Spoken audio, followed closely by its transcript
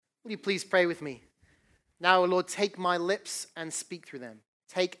Will you please pray with me? Now, O Lord, take my lips and speak through them.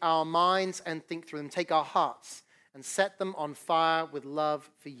 Take our minds and think through them. Take our hearts and set them on fire with love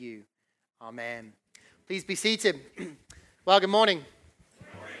for you. Amen. Please be seated. Well, good morning.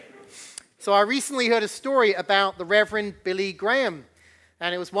 So I recently heard a story about the Reverend Billy Graham,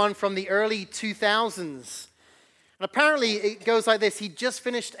 and it was one from the early 2000s. And apparently it goes like this. He just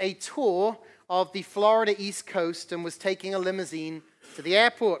finished a tour of the Florida East Coast and was taking a limousine to the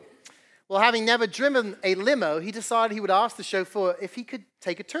airport. Well, having never driven a limo, he decided he would ask the chauffeur if he could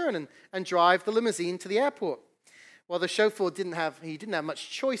take a turn and drive the limousine to the airport. Well, the chauffeur didn't have much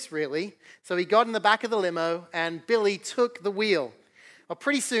choice, really. So he got in the back of the limo, and Billy took the wheel. Well,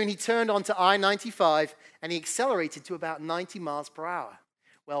 pretty soon he turned onto I-95, and he accelerated to about 90 miles per hour.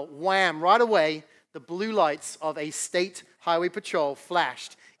 Well, wham, right away, the blue lights of a state highway patrol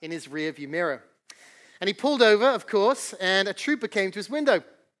flashed in his rearview mirror. And he pulled over, of course, and a trooper came to his window.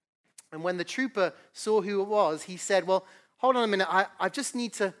 And when the trooper saw who it was, he said, well, hold on a minute, I just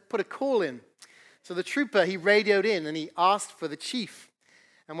need to put a call in. So the trooper, he radioed in and he asked for the chief.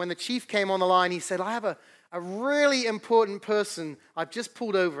 And when the chief came on the line, he said, I have a really important person I've just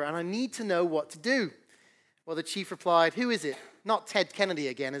pulled over and I need to know what to do. Well, the chief replied, who is it? Not Ted Kennedy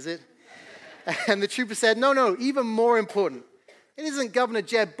again, is it? And the trooper said, no, even more important. It isn't Governor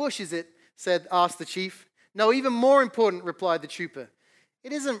Jeb Bush, is it? Asked the chief. No, even more important, replied the trooper.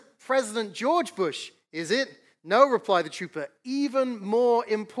 It isn't President George Bush, is it? No, replied the trooper. Even more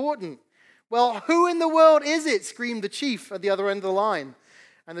important. Well, who in the world is it? Screamed the chief at the other end of the line.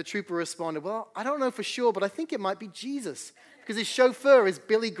 And the trooper responded, well, I don't know for sure, but I think it might be Jesus, because his chauffeur is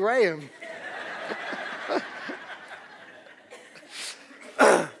Billy Graham.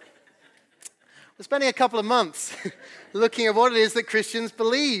 We're spending a couple of months looking at what it is that Christians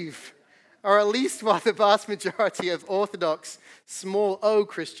believe, or at least what the vast majority of Orthodox small o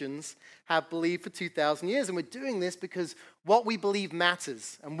Christians have believed for 2,000 years. And we're doing this because what we believe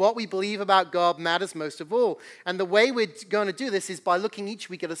matters, and what we believe about God matters most of all. And the way we're going to do this is by looking each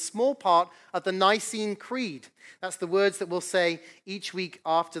week at a small part of the Nicene Creed. That's the words that we'll say each week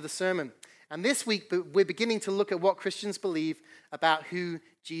after the sermon. And this week, we're beginning to look at what Christians believe about who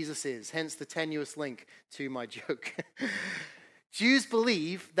Jesus is, hence the tenuous link to my joke. Jews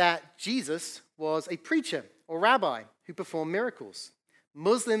believe that Jesus was a preacher or rabbi who performed miracles.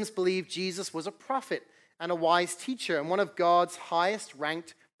 Muslims believe Jesus was a prophet and a wise teacher and one of God's highest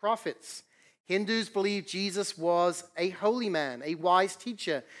ranked prophets. Hindus believe Jesus was a holy man, a wise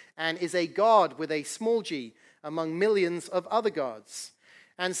teacher, and is a god with a small g among millions of other gods.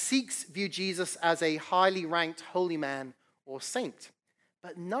 And Sikhs view Jesus as a highly ranked holy man or saint.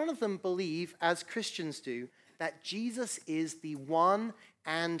 But none of them believe, as Christians do, that Jesus is the one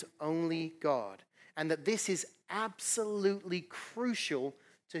and only God, and that this is absolutely crucial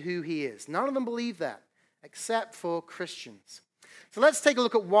to who he is. None of them believe that, except for Christians. So let's take a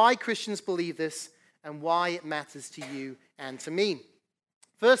look at why Christians believe this and why it matters to you and to me.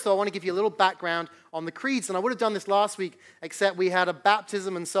 First of all, I want to give you a little background on the creeds, and I would have done this last week, except we had a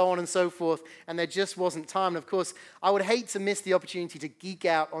baptism and so on and so forth, and there just wasn't time. And of course, I would hate to miss the opportunity to geek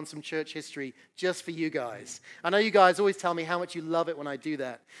out on some church history just for you guys. I know you guys always tell me how much you love it when I do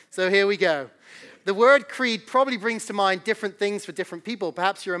that. So here we go. The word creed probably brings to mind different things for different people.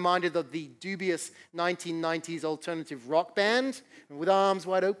 Perhaps you're reminded of the dubious 1990s alternative rock band, with arms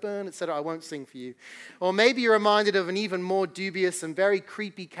wide open, etc. I won't sing for you. Or maybe you're reminded of an even more dubious and very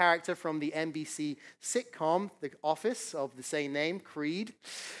creepy character from the NBC sitcom, The Office, of the same name, Creed.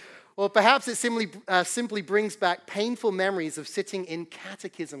 Or perhaps it simply brings back painful memories of sitting in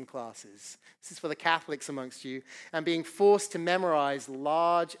catechism classes. This is for the Catholics amongst you, and being forced to memorize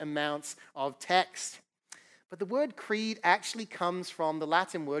large amounts of text. But the word creed actually comes from the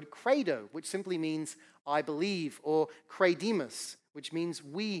Latin word credo, which simply means I believe, or credimus, which means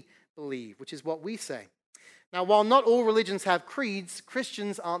we believe, which is what we say. Now, while not all religions have creeds,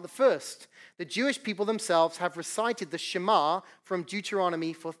 Christians aren't the first. The Jewish people themselves have recited the Shema from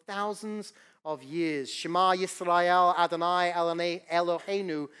Deuteronomy for thousands of years. Shema Yisrael Adonai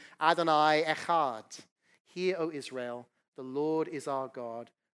Eloheinu Adonai Echad. Hear, O Israel, the Lord is our God,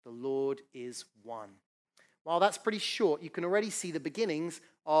 the Lord is one. While that's pretty short, you can already see the beginnings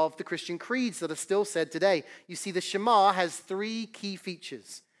of the Christian creeds that are still said today. You see, the Shema has three key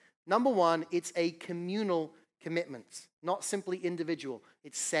features. Number one, it's a communal commitment, not simply individual.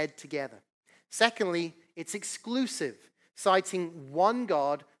 It's said together. Secondly, it's exclusive, citing one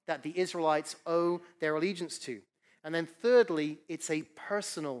God that the Israelites owe their allegiance to. And then thirdly, it's a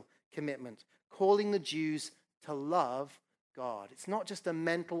personal commitment, calling the Jews to love God. It's not just a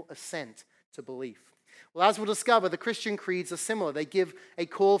mental assent to belief. Well, as we'll discover, the Christian creeds are similar. They give a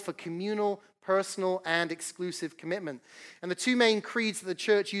call for communal, personal, and exclusive commitment. And the two main creeds that the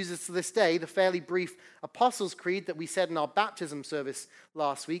church uses to this day, the fairly brief Apostles' Creed that we said in our baptism service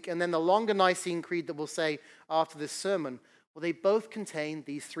last week, and then the longer Nicene Creed that we'll say after this sermon, well, they both contain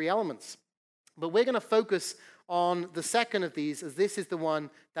these three elements. But we're going to focus on the second of these, as this is the one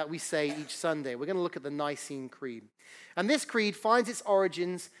that we say each Sunday. We're going to look at the Nicene Creed. And this creed finds its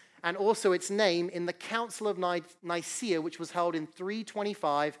origins and also its name in the Council of Nicaea, which was held in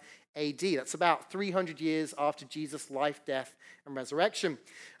 325 AD. That's about 300 years after Jesus' life, death, and resurrection.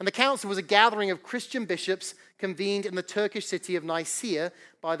 And the council was a gathering of Christian bishops convened in the Turkish city of Nicaea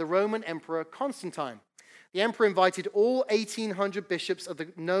by the Roman Emperor Constantine. The emperor invited all 1,800 bishops of the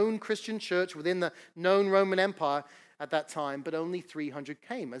known Christian church within the known Roman Empire at that time, but only 300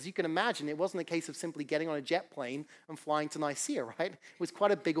 came. As you can imagine, it wasn't a case of simply getting on a jet plane and flying to Nicaea, right? It was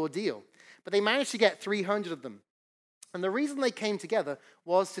quite a big ordeal. But they managed to get 300 of them. And the reason they came together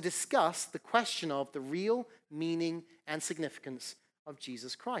was to discuss the question of the real meaning and significance of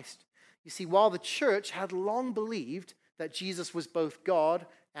Jesus Christ. You see, while the church had long believed that Jesus was both God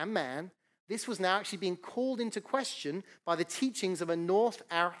and man, this was now actually being called into question by the teachings of a North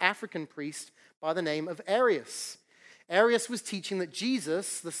African priest by the name of Arius. Arius was teaching that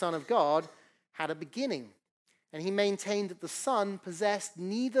Jesus, the Son of God, had a beginning. And he maintained that the Son possessed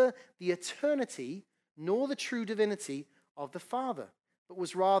neither the eternity nor the true divinity of the Father, but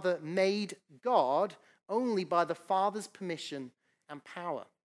was rather made God only by the Father's permission and power.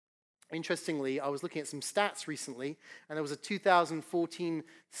 Interestingly, I was looking at some stats recently, and there was a 2014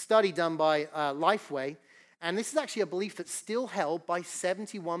 study done by Lifeway, and this is actually a belief that's still held by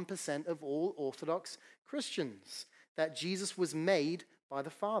 71% of all Orthodox Christians, that Jesus was made by the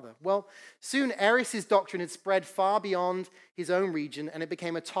Father. Well, soon Arius' doctrine had spread far beyond his own region, and it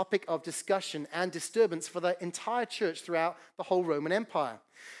became a topic of discussion and disturbance for the entire church throughout the whole Roman Empire.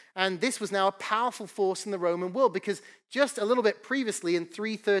 And this was now a powerful force in the Roman world, because just a little bit previously, in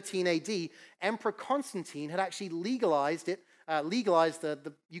 313 AD, Emperor Constantine had actually legalized the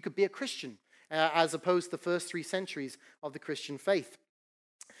you could be a Christian, as opposed to the first 3 centuries of the Christian faith.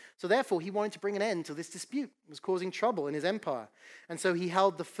 So therefore, he wanted to bring an end to this dispute. It was causing trouble in his empire. And so he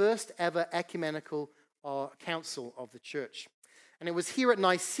held the first ever ecumenical council of the church. And it was here at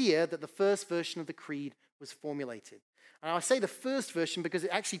Nicaea that the first version of the creed was formulated. And I say the first version because it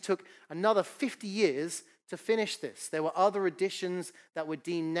actually took another 50 years to finish this. There were other additions that were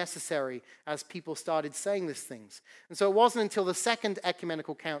deemed necessary as people started saying these things. And so it wasn't until the Second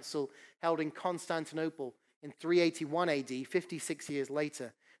Ecumenical Council held in Constantinople in 381 AD, 56 years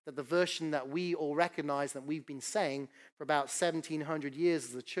later, that the version that we all recognize that we've been saying for about 1,700 years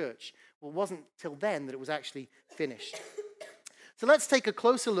as a church, well, it wasn't till then that it was actually finished. So let's take a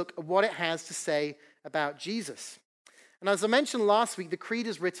closer look at what it has to say about Jesus. And as I mentioned last week, the creed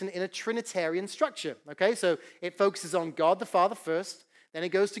is written in a Trinitarian structure. Okay, so it focuses on God the Father first, then it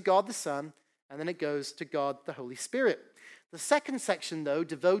goes to God the Son, and then it goes to God the Holy Spirit. The second section, though,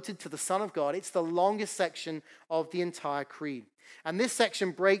 devoted to the Son of God, it's the longest section of the entire creed. And this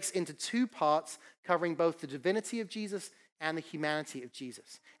section breaks into 2 parts, covering both the divinity of Jesus and the humanity of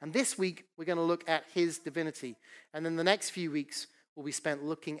Jesus. And this week, we're going to look at his divinity. And then the next few weeks will be spent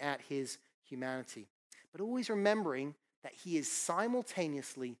looking at his humanity. But always remembering that he is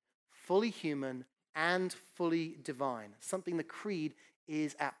simultaneously fully human and fully divine, something the creed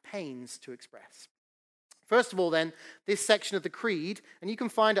is at pains to express. First of all, then, this section of the creed, and you can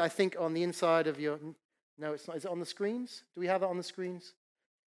find it, I think, on the inside of your... No, it's not. Is it on the screens? Do we have it on the screens?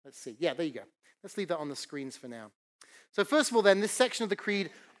 Let's see. Yeah, there you go. Let's leave that on the screens for now. So first of all, then, this section of the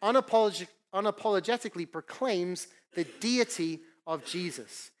creed unapologetically proclaims the deity of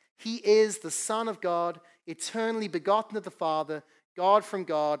Jesus. He is the Son of God, eternally begotten of the Father, God from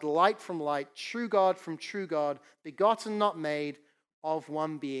God, light from light, true God from true God, begotten, not made, of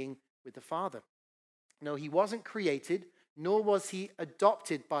one being with the Father. No, he wasn't created, nor was he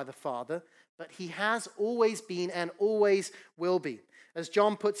adopted by the Father, but he has always been and always will be. As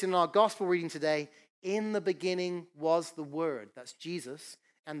John puts in our gospel reading today, in the beginning was the Word, that's Jesus,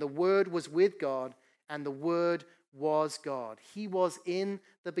 and the Word was with God, and the Word was God. He was in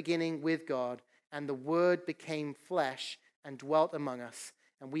the beginning with God, and the Word became flesh and dwelt among us,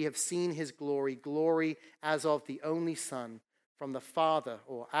 and we have seen his glory, glory as of the only Son from the Father,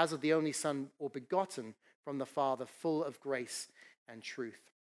 or as of the only Son, or begotten from the Father, full of grace and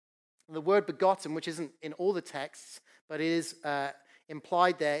truth. And the word begotten, which isn't in all the texts, but it is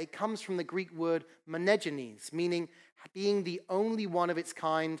implied there, it comes from the Greek word monogenes, meaning being the only one of its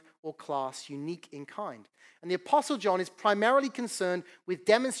kind or class, unique in kind. And the Apostle John is primarily concerned with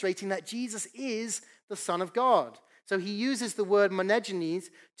demonstrating that Jesus is the Son of God. So he uses the word monogenes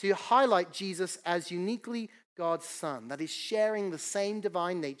to highlight Jesus as uniquely God's Son, that is, sharing the same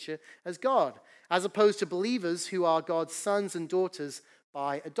divine nature as God, as opposed to believers who are God's sons and daughters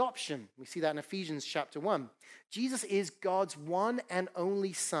by adoption. We see that in Ephesians chapter 1. Jesus is God's one and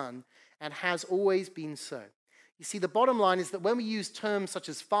only Son and has always been so. You see, the bottom line is that when we use terms such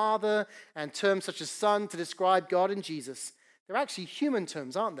as Father and terms such as Son to describe God and Jesus, they're actually human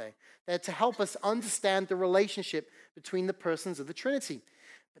terms, aren't they? They're to help us understand the relationship between the persons of the Trinity.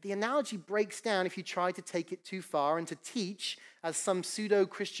 But the analogy breaks down if you try to take it too far and to teach, as some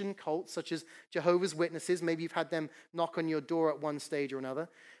pseudo-Christian cults, such as Jehovah's Witnesses, maybe you've had them knock on your door at one stage or another,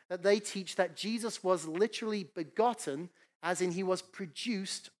 that they teach that Jesus was literally begotten, as in he was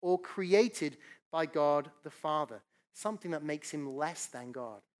produced or created by God the Father, something that makes him less than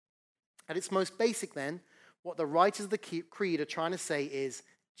God. At its most basic then, what the writers of the Creed are trying to say is,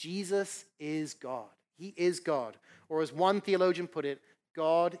 Jesus is God. He is God. Or as one theologian put it,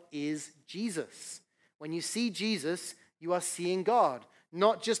 God is Jesus. When you see Jesus, you are seeing God.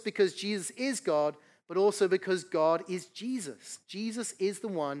 Not just because Jesus is God, but also because God is Jesus. Jesus is the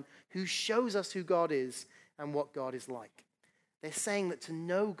one who shows us who God is and what God is like. They're saying that to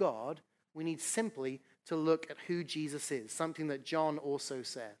know God, we need simply to look at who Jesus is, something that John also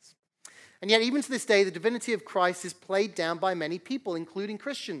says. And yet, even to this day, the divinity of Christ is played down by many people, including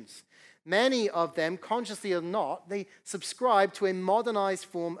Christians. Many of them, consciously or not, they subscribe to a modernized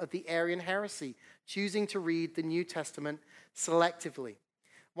form of the Arian heresy, choosing to read the New Testament selectively.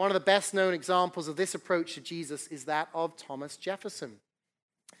 One of the best-known examples of this approach to Jesus is that of Thomas Jefferson.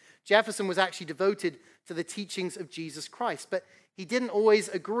 Jefferson was actually devoted to the teachings of Jesus Christ, but he didn't always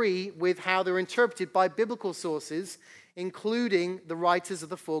agree with how they're interpreted by biblical sources, including the writers of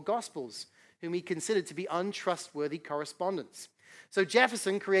the four Gospels, whom he considered to be untrustworthy correspondents. So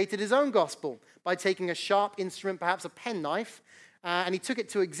Jefferson created his own gospel by taking a sharp instrument, perhaps a penknife, and he took it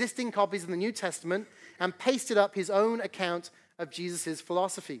to existing copies of the New Testament and pasted up his own account of Jesus'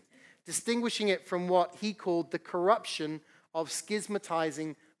 philosophy, distinguishing it from what he called the corruption of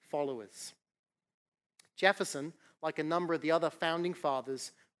schismatizing followers. Jefferson, like a number of the other founding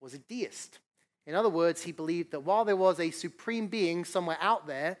fathers, was a deist. In other words, he believed that while there was a supreme being somewhere out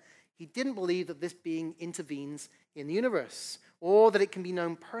there, he didn't believe that this being intervenes in the universe or that it can be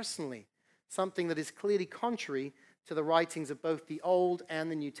known personally, something that is clearly contrary to the writings of both the Old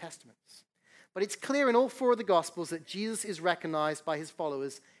and the New Testaments. But it's clear in all four of the Gospels that Jesus is recognized by his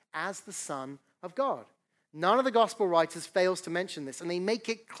followers as the Son of God. None of the Gospel writers fails to mention this, and they make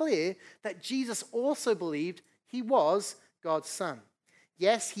it clear that Jesus also believed he was God's Son.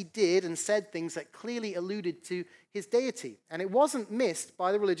 Yes, he did and said things that clearly alluded to his deity, and it wasn't missed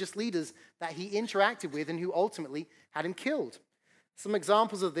by the religious leaders that he interacted with and who ultimately had him killed. Some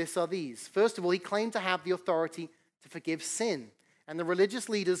examples of this are these. First of all, he claimed to have the authority to forgive sin, and the religious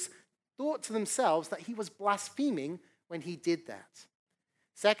leaders thought to themselves that he was blaspheming when he did that.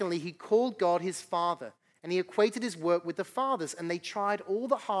 Secondly, he called God his Father, and he equated his work with the Father's, and they tried all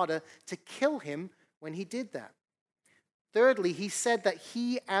the harder to kill him when he did that. Thirdly, he said that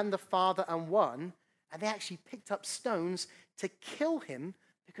he and the Father are one, and they actually picked up stones to kill him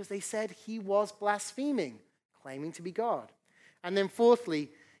because they said he was blaspheming, claiming to be God. And then fourthly,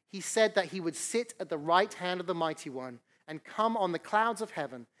 he said that he would sit at the right hand of the Mighty One and come on the clouds of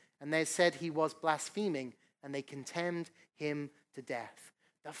heaven, and they said he was blaspheming, and they condemned him to death.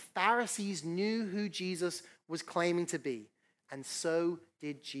 The Pharisees knew who Jesus was claiming to be, and so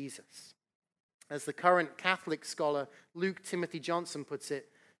did Jesus. As the current Catholic scholar Luke Timothy Johnson puts it,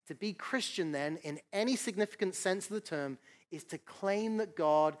 to be Christian then, in any significant sense of the term, is to claim that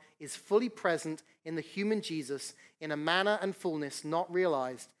God is fully present in the human Jesus in a manner and fullness not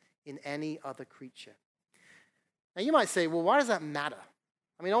realized in any other creature. Now you might say, well, why does that matter?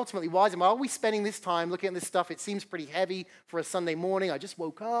 I mean, ultimately, why are we spending this time looking at this stuff? It seems pretty heavy for a Sunday morning. I just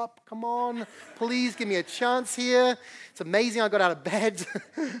woke up. Come on, please give me a chance here. It's amazing I got out of bed.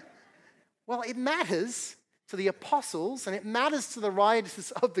 Well, it matters to the apostles, and it matters to the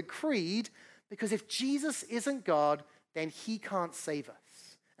writers of the Creed, because if Jesus isn't God, then he can't save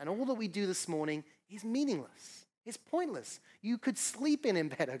us. And all that we do this morning is meaningless. It's pointless. You could sleep in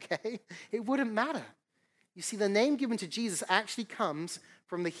bed, okay? It wouldn't matter. You see, the name given to Jesus actually comes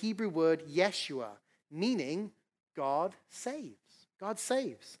from the Hebrew word Yeshua, meaning God saves. God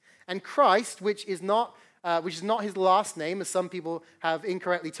saves. And Christ, which is not which is not his last name, as some people have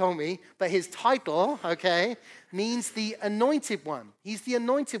incorrectly told me, but his title, okay, means the anointed one. He's the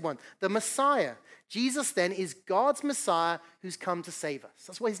anointed one, the Messiah. Jesus then is God's Messiah who's come to save us.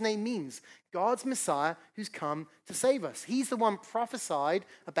 That's what his name means. God's Messiah who's come to save us. He's the one prophesied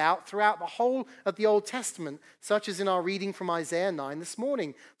about throughout the whole of the Old Testament, such as in our reading from Isaiah 9 this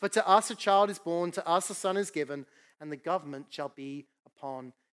morning. For to us a child is born, to us a son is given, and the government shall be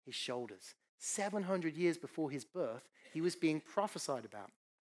upon his shoulders. 700 years before his birth, he was being prophesied about.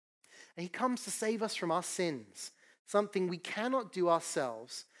 And he comes to save us from our sins, something we cannot do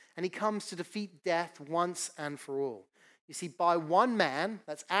ourselves. And he comes to defeat death once and for all. You see, by one man,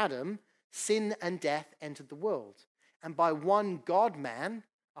 that's Adam, sin and death entered the world. And by one God-man,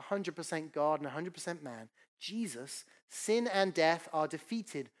 100% God and 100% man, Jesus, sin and death are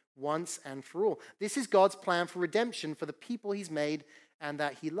defeated once and for all. This is God's plan for redemption for the people he's made and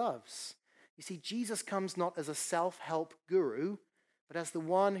that he loves. You see, Jesus comes not as a self-help guru, but as the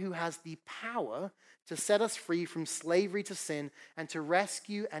one who has the power to set us free from slavery to sin and to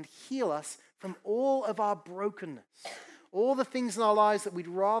rescue and heal us from all of our brokenness. All the things in our lives that we'd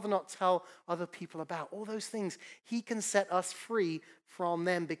rather not tell other people about, all those things, he can set us free from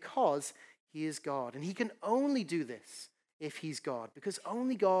them because he is God. And he can only do this if he's God, because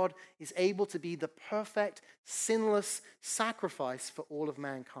only God is able to be the perfect, sinless sacrifice for all of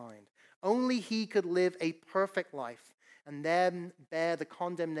mankind. Only he could live a perfect life and then bear the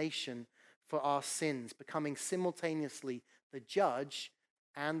condemnation for our sins, becoming simultaneously the judge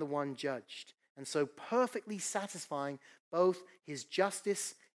and the one judged, and so perfectly satisfying both his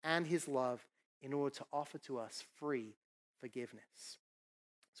justice and his love in order to offer to us free forgiveness.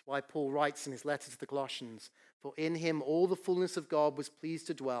 That's why Paul writes in his letter to the Colossians, "For in him all the fullness of God was pleased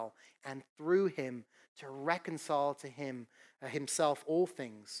to dwell, and through him to reconcile to himself all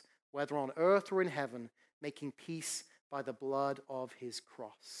things, whether on earth or in heaven, making peace by the blood of his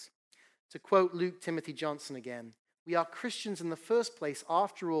cross." To quote Luke Timothy Johnson again, we are Christians in the first place,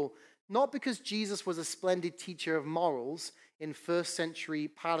 after all, not because Jesus was a splendid teacher of morals in first century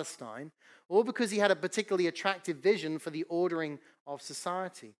Palestine, or because he had a particularly attractive vision for the ordering of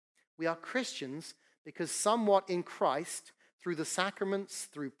society. We are Christians because somewhat in Christ, through the sacraments,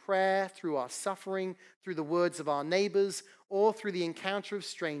 through prayer, through our suffering, through the words of our neighbors, or through the encounter of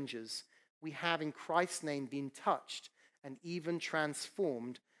strangers, we have in Christ's name been touched and even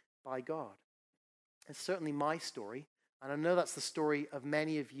transformed by God. It's certainly my story, and I know that's the story of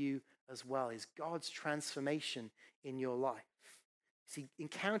many of you as well, is God's transformation in your life. See,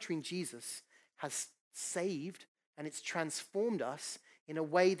 encountering Jesus has saved and it's transformed us in a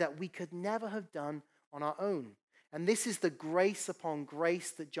way that we could never have done on our own. And this is the grace upon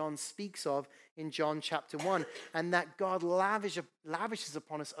grace that John speaks of in John chapter 1, and that God lavishes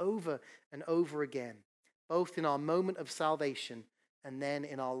upon us over and over again, both in our moment of salvation and then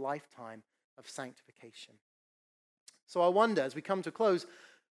in our lifetime of sanctification. So I wonder, as we come to a close,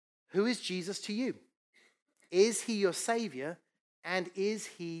 who is Jesus to you? Is he your Savior, and is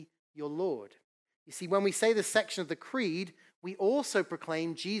he your Lord? You see, when we say this section of the Creed, we also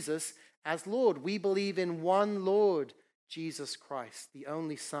proclaim Jesus as Lord. We believe in one Lord, Jesus Christ, the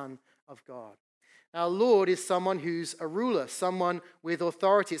only Son of God. Now, Lord is someone who's a ruler, someone with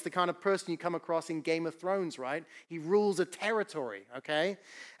authority. It's the kind of person you come across in Game of Thrones, right? He rules a territory, okay?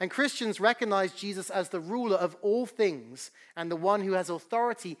 And Christians recognize Jesus as the ruler of all things and the one who has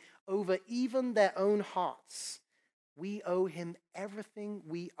authority over even their own hearts. We owe him everything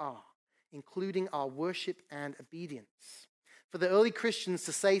we are, including our worship and obedience. For the early Christians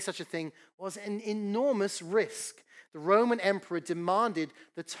to say such a thing was an enormous risk. The Roman emperor demanded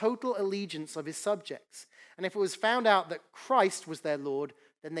the total allegiance of his subjects. And if it was found out that Christ was their Lord,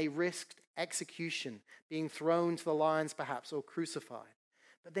 then they risked execution, being thrown to the lions perhaps, or crucified.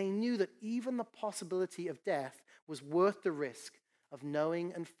 But they knew that even the possibility of death was worth the risk of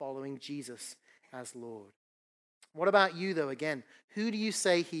knowing and following Jesus as Lord. What about you, though, again? Who do you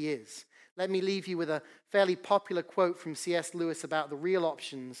say he is? Let me leave you with a fairly popular quote from C.S. Lewis about the real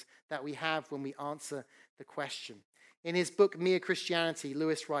options that we have when we answer the question. In his book, Mere Christianity,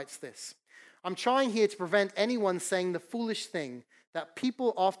 Lewis writes this: "I'm trying here to prevent anyone saying the foolish thing that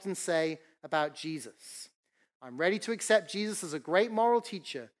people often say about Jesus. I'm ready to accept Jesus as a great moral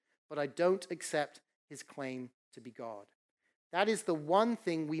teacher, but I don't accept his claim to be God. That is the one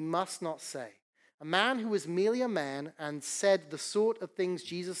thing we must not say. A man who was merely a man and said the sort of things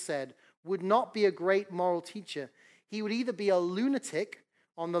Jesus said would not be a great moral teacher. He would either be a lunatic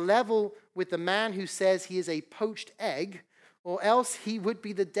on the level with the man who says he is a poached egg, or else he would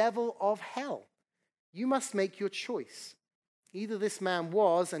be the devil of hell. You must make your choice. Either this man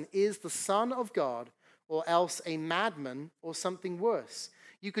was and is the Son of God, or else a madman or something worse.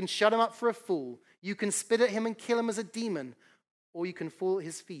 You can shut him up for a fool. You can spit at him and kill him as a demon, or you can fall at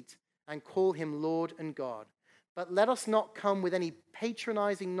his feet and call him Lord and God. But let us not come with any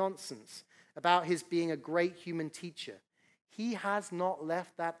patronizing nonsense about his being a great human teacher. He has not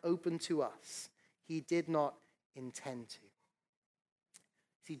left that open to us. He did not intend to.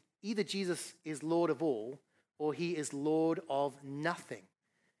 See, either Jesus is Lord of all, or he is Lord of nothing.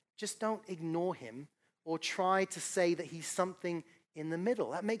 Just don't ignore him or try to say that he's something in the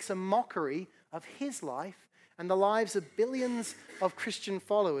middle. That makes a mockery of his life and the lives of billions of Christian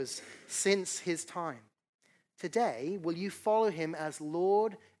followers since his time. Today, will you follow him as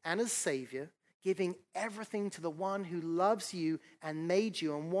Lord and as Savior, giving everything to the one who loves you and made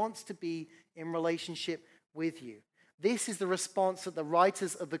you and wants to be in relationship with you? This is the response that the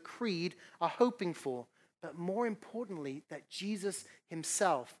writers of the Creed are hoping for, but more importantly, that Jesus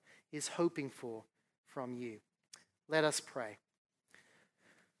himself is hoping for from you. Let us pray.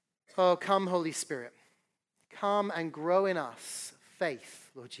 Oh, come, Holy Spirit. Come and grow in us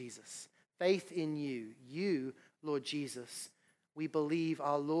faith, Lord Jesus. Faith in you. You, Lord Jesus, we believe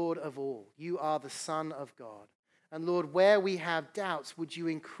are Lord of all. You are the Son of God. And Lord, where we have doubts, would you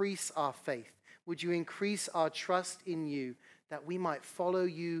increase our faith? Would you increase our trust in you, that we might follow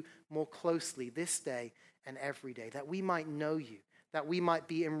you more closely this day and every day, that we might know you, that we might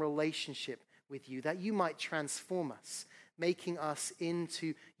be in relationship with you, that you might transform us, making us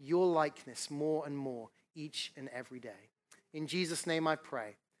into your likeness more and more each and every day. In Jesus' name I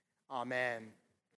pray. Amen.